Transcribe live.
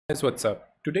Guys, what's up?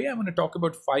 Today I want to talk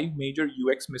about 5 major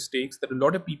UX mistakes that a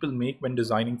lot of people make when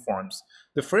designing forms.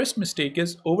 The first mistake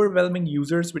is overwhelming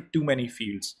users with too many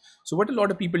fields. So what a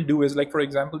lot of people do is, like, for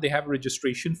example, they have a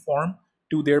registration form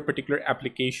to their particular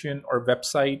application or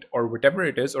website or whatever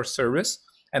it is or service,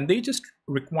 and they just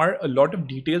require a lot of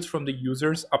details from the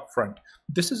users upfront.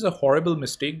 This is a horrible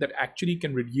mistake that actually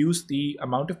can reduce the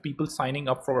amount of people signing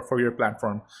up for your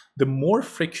platform. The more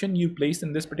friction you place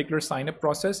in this particular sign up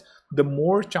process, the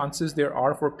more chances there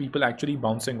are for people actually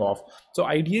bouncing off. So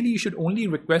ideally, you should only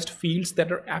request fields that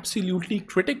are absolutely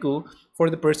critical for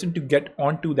the person to get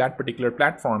onto that particular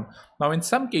platform. Now, in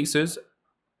some cases,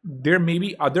 there may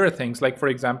be other things, like for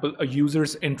example a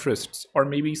user's interests, or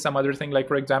maybe some other thing, like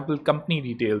for example company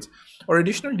details or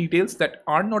additional details that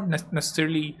are not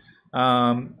necessarily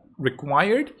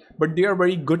required, but they are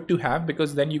very good to have,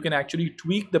 because then you can actually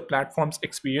tweak the platform's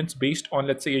experience based on,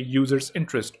 let's say, a user's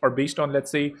interest, or based on, let's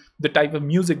say, the type of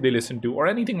music they listen to, or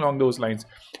anything along those lines.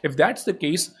 If that's the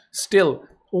case, still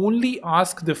only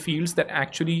ask the fields that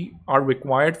actually are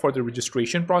required for the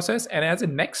registration process, and as a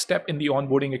next step in the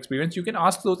onboarding experience, you can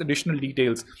ask those additional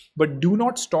details, but do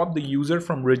not stop the user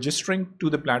from registering to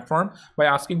the platform by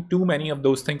asking too many of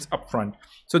those things upfront.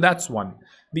 So that's one.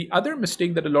 The other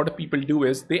mistake that a lot of people do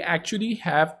is they actually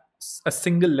have a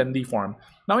single lengthy form.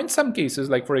 Now, in some cases,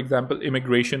 like for example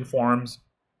immigration forms,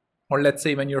 or let's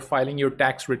say when you're filing your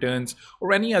tax returns,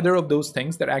 or any other of those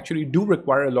things that actually do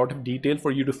require a lot of detail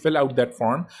for you to fill out that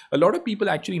form, a lot of people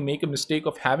actually make a mistake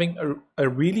of having a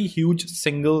really huge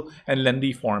single and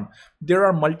lengthy form. There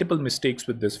are multiple mistakes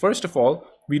with this. First of all,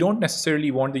 we don't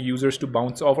necessarily want the users to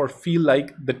bounce off or feel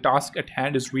like the task at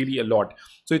hand is really a lot.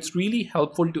 So it's really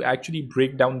helpful to actually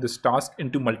break down this task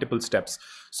into multiple steps.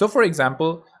 So for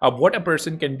example, what a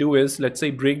person can do is, let's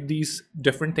say, break these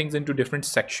different things into different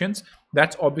sections.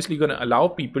 That's obviously going to allow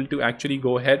people to actually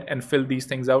go ahead and fill these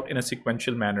things out in a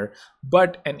sequential manner.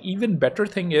 But an even better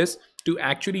thing is to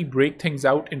actually break things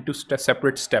out into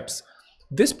separate steps.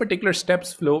 This particular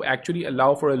steps flow actually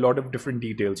allow for a lot of different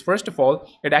details. First of all,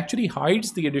 it actually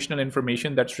hides the additional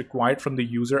information that's required from the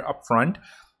user upfront,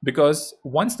 because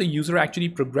once the user actually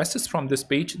progresses from this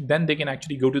page, then they can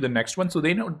actually go to the next one. So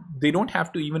they don't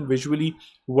have to even visually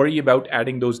worry about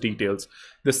adding those details.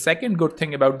 The second good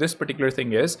thing about this particular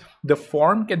thing is the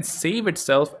form can save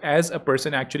itself as a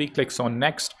person actually clicks on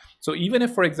next. So even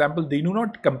if, for example, they do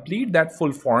not complete that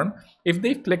full form, if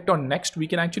they've clicked on next, we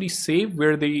can actually save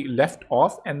where they left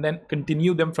off and then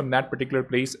continue them from that particular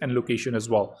place and location as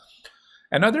well.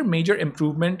 Another major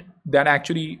improvement that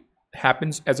actually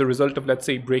happens as a result of, let's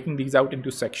say, breaking these out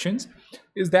into sections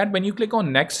is that when you click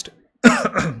on next,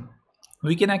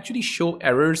 we can actually show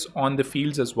errors on the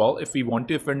fields as well if we want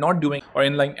to. If we're not doing or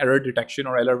inline error detection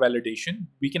or error validation,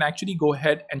 we can actually go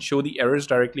ahead and show the errors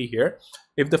directly here.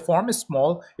 If the form is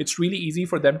small, it's really easy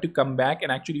for them to come back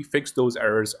and actually fix those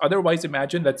errors. Otherwise,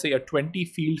 imagine, let's say, a 20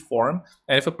 field form,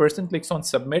 and if a person clicks on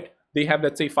submit, they have,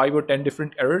 let's say, 5 or 10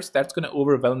 different errors. That's going to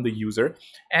overwhelm the user,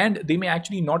 and they may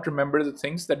actually not remember the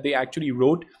things that they actually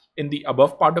wrote in the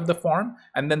above part of the form,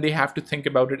 and then they have to think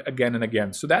about it again and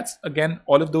again. So that's, again,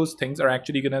 all of those things are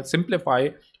actually going to simplify,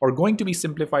 or going to be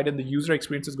simplified, and the user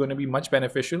experience is going to be much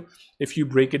beneficial if you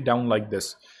break it down like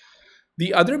this.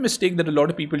 The other mistake that a lot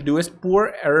of people do is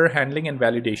poor error handling and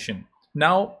validation.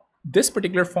 Now, this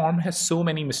particular form has so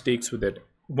many mistakes with it.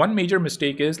 One major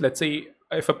mistake is, let's say,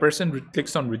 if a person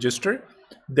clicks on register,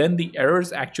 then the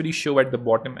errors actually show at the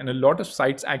bottom, and a lot of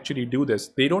sites actually do this.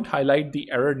 They don't highlight the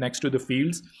error next to the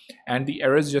fields, and the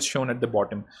error is just shown at the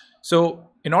bottom. So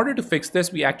in order to fix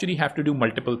this, we actually have to do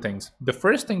multiple things. The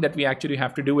first thing that we actually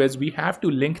have to do is we have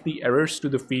to link the errors to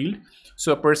the field,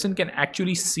 so a person can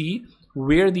actually see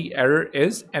where the error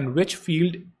is and which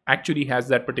field actually has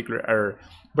that particular error.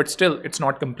 But still, it's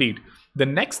not complete. The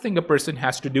next thing a person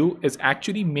has to do is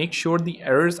actually make sure the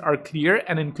errors are clear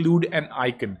and include an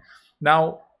icon.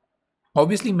 Now,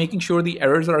 obviously, making sure the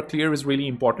errors are clear is really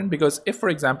important, because if, for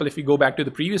example, if you go back to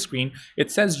the previous screen, it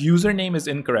says username is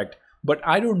incorrect, but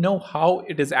I don't know how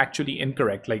it is actually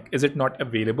incorrect. Like, is it not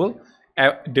available?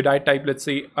 Did I type, let's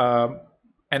say,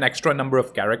 an extra number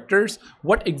of characters?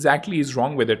 What exactly is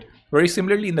wrong with it? Very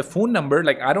similarly, in the phone number,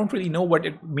 like, I don't really know what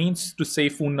it means to say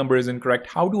phone number is incorrect.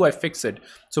 How do I fix it?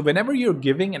 So whenever you're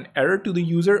giving an error to the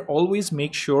user, always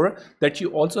make sure that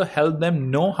you also help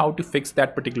them know how to fix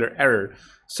that particular error.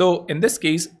 So in this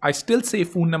case, I still say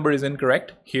phone number is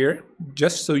incorrect here,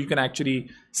 just so you can actually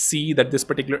see that this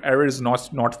particular error is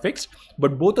not fixed,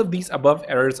 but both of these above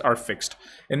errors are fixed.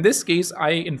 In this case,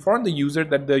 I inform the user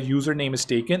that the username is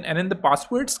taken, and in the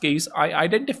passwords case, I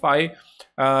identify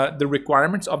the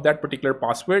requirements of that particular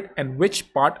password and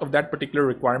which part of that particular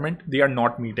requirement they are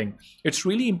not meeting. It's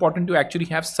really important to actually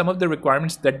have some of the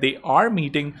requirements that they are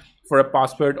meeting for a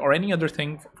password or any other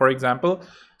thing, for example,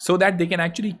 so that they can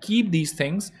actually keep these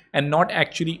things and not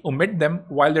actually omit them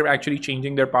while they're actually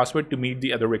changing their password to meet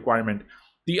the other requirement.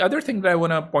 The other thing that I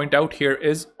want to point out here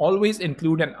is always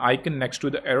include an icon next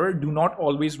to the error. Do not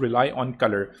always rely on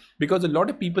color, because a lot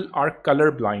of people are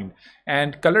color blind,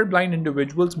 and color blind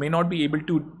individuals may not be able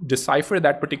to decipher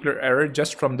that particular error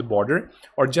just from the border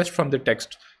or just from the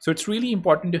text. So it's really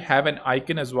important to have an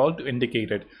icon as well to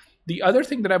indicate it. The other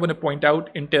thing that I want to point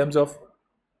out in terms of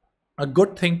a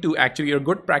good thing to actually, or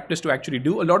good practice to actually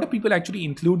do, a lot of people actually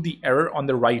include the error on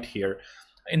the right here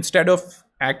instead of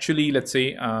actually, let's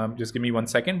say, just give me 1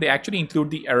 second, they actually include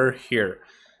the error here,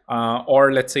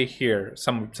 or let's say here,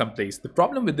 someplace. The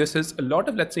problem with this is a lot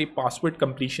of, let's say, password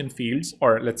completion fields,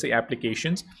 or let's say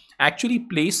applications, actually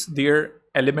place their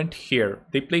element here.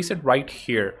 They place it right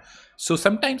here. So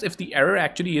sometimes if the error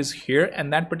actually is here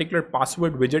and that particular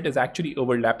password widget is actually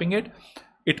overlapping it,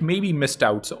 it may be missed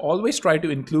out. So always try to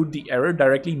include the error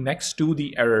directly next to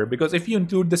the error, because if you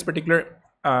include this particular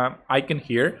icon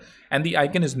here and the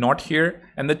icon is not here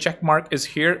and the check mark is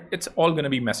here, it's all going to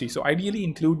be messy. So ideally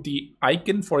include the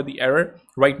icon for the error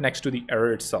right next to the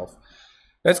error itself.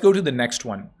 Let's go to the next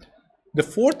one. The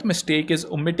fourth mistake is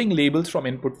omitting labels from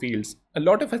input fields. A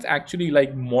lot of us actually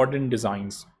like modern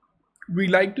designs. We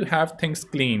like to have things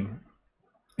clean.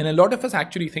 And a lot of us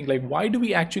actually think like, why do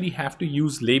we actually have to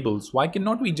use labels? Why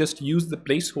cannot we just use the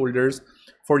placeholders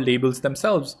for labels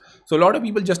themselves? So a lot of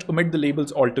people just omit the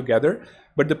labels altogether.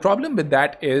 But the problem with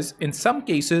that is in some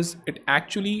cases, it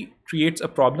actually creates a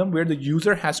problem where the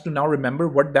user has to now remember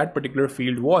what that particular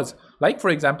field was. Like for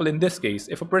example, in this case,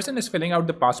 if a person is filling out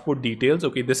the passport details,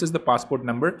 okay, this is the passport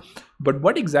number, but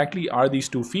what exactly are these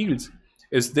two fields?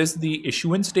 Is this the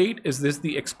issuance date? Is this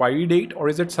the expiry date? Or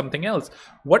is it something else?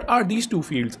 What are these two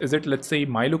fields? Is it, let's say,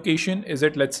 my location? Is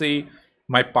it, let's say,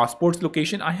 my passport's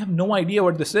location? I have no idea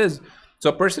what this is.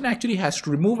 So a person actually has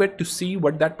to remove it to see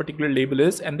what that particular label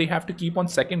is, and they have to keep on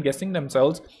second guessing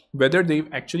themselves whether they've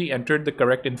actually entered the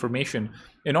correct information.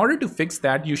 In order to fix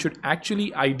that, you should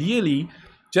actually ideally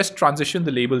just transition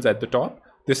the labels at the top.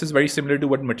 This is very similar to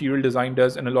what material design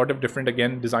does, and a lot of different,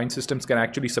 again, design systems can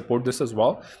actually support this as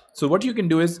well. So what you can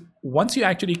do is once you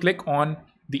actually click on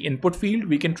the input field,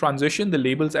 we can transition the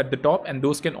labels at the top, and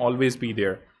those can always be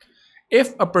there.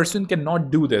 If a person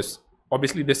cannot do this,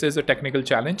 obviously this is a technical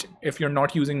challenge. If you're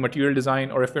not using material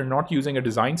design, or if you're not using a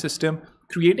design system,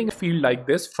 creating a field like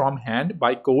this from hand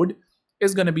by code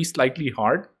is going to be slightly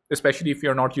hard, especially if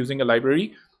you're not using a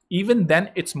library. Even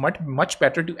then, it's much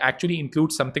better to actually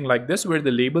include something like this where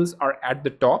the labels are at the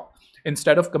top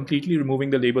instead of completely removing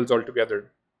the labels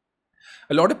altogether.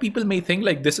 A lot of people may think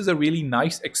like this is a really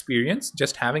nice experience,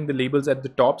 just having the labels at the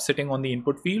top sitting on the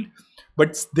input field,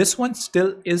 but this one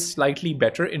still is slightly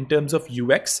better in terms of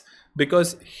UX,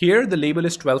 because here the label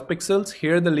is 12 pixels,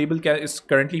 here the label is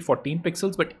currently 14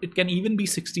 pixels, but it can even be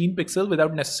 16 pixels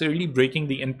without necessarily breaking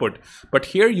the input. But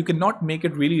here you cannot make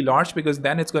it really large, because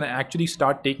then it's going to actually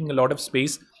start taking a lot of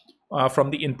space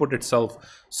from the input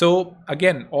itself. So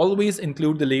again, always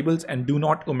include the labels and do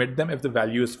not omit them if the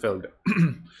value is filled.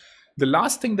 The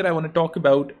last thing that I want to talk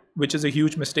about, which is a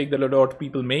huge mistake that a lot of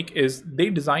people make, is they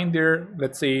design their,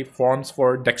 let's say, forms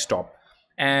for desktop,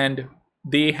 and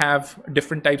they have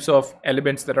different types of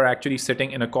elements that are actually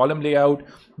sitting in a column layout.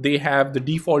 They have the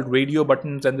default radio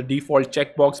buttons and the default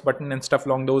checkbox button and stuff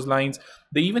along those lines.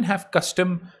 They even have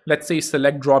custom, let's say,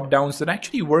 select drop downs that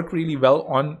actually work really well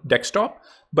on desktop,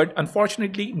 but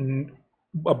unfortunately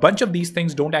a bunch of these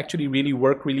things don't actually really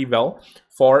work really well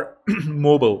for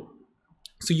mobile.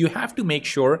 So you have to make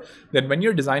sure that when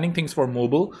you're designing things for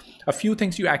mobile, a few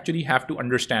things you actually have to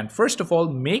understand. First of all,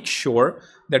 make sure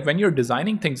that when you're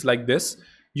designing things like this,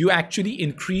 you actually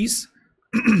increase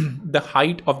the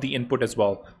height of the input as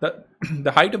well.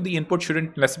 The height of the input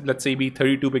shouldn't, let's say, be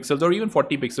 32 pixels or even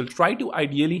 40 pixels. Try to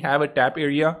ideally have a tap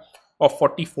area of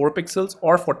 44 pixels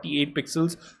or 48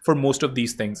 pixels for most of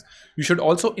these things. You should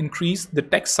also increase the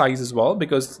text size as well,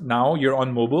 because now you're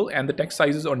on mobile and the text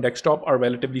sizes on desktop are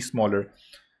relatively smaller.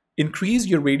 Increase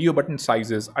your radio button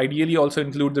sizes. Ideally also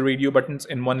include the radio buttons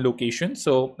in one location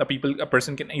so a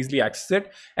person can easily access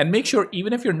it. And make sure,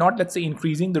 even if you're not, let's say,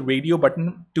 increasing the radio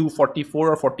button to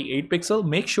 44 or 48 pixel,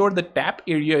 make sure the tap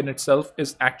area in itself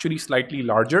is actually slightly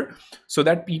larger, so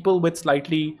that people with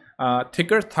slightly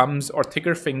thicker thumbs or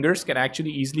thicker fingers can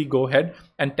actually easily go ahead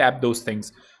and tap those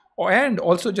things. And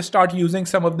also just start using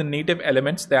some of the native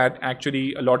elements that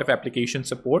actually a lot of applications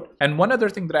support. And one other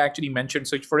thing that I actually mentioned,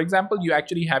 so for example, you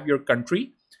actually have your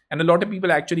country And a lot of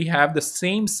people actually have the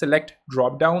same select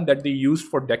drop down that they used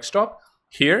for desktop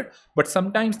here, but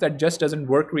sometimes that just doesn't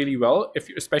work really well,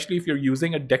 especially if you're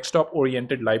using a desktop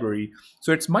oriented library.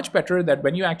 So it's much better that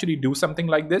when you actually do something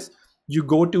like this, you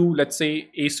go to, let's say,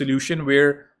 a solution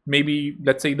where maybe,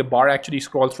 let's say, the bar actually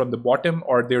scrolls from the bottom,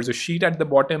 or there's a sheet at the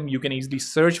bottom. You can easily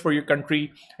search for your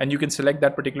country and you can select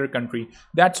that particular country.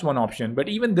 That's one option, but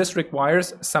even this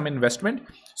requires some investment.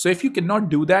 So if you cannot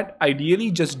do that,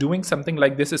 ideally just doing something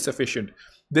like this is sufficient.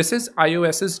 This is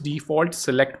iOS's default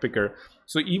select picker.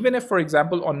 So even if, for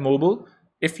example, on mobile,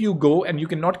 if you go and you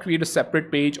cannot create a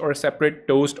separate page or a separate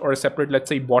toast or a separate, let's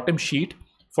say, bottom sheet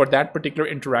for that particular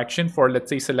interaction for, let's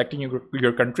say, selecting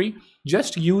your country,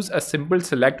 just use a simple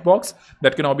select box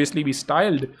that can obviously be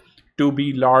styled to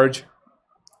be large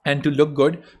and to look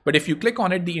good. But if you click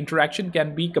on it, the interaction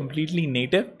can be completely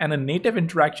native, and a native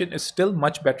interaction is still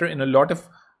much better in a lot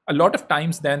of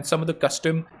times than some of the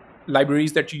custom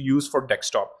libraries that you use for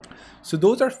desktop. So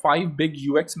those are 5 big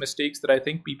UX mistakes that I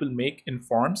think people make in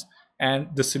forms and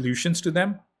the solutions to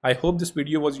them. I hope this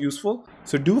video was useful.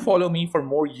 So do follow me for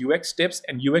more UX tips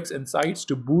and UX insights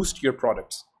to boost your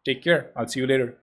products. Take care. I'll see you later.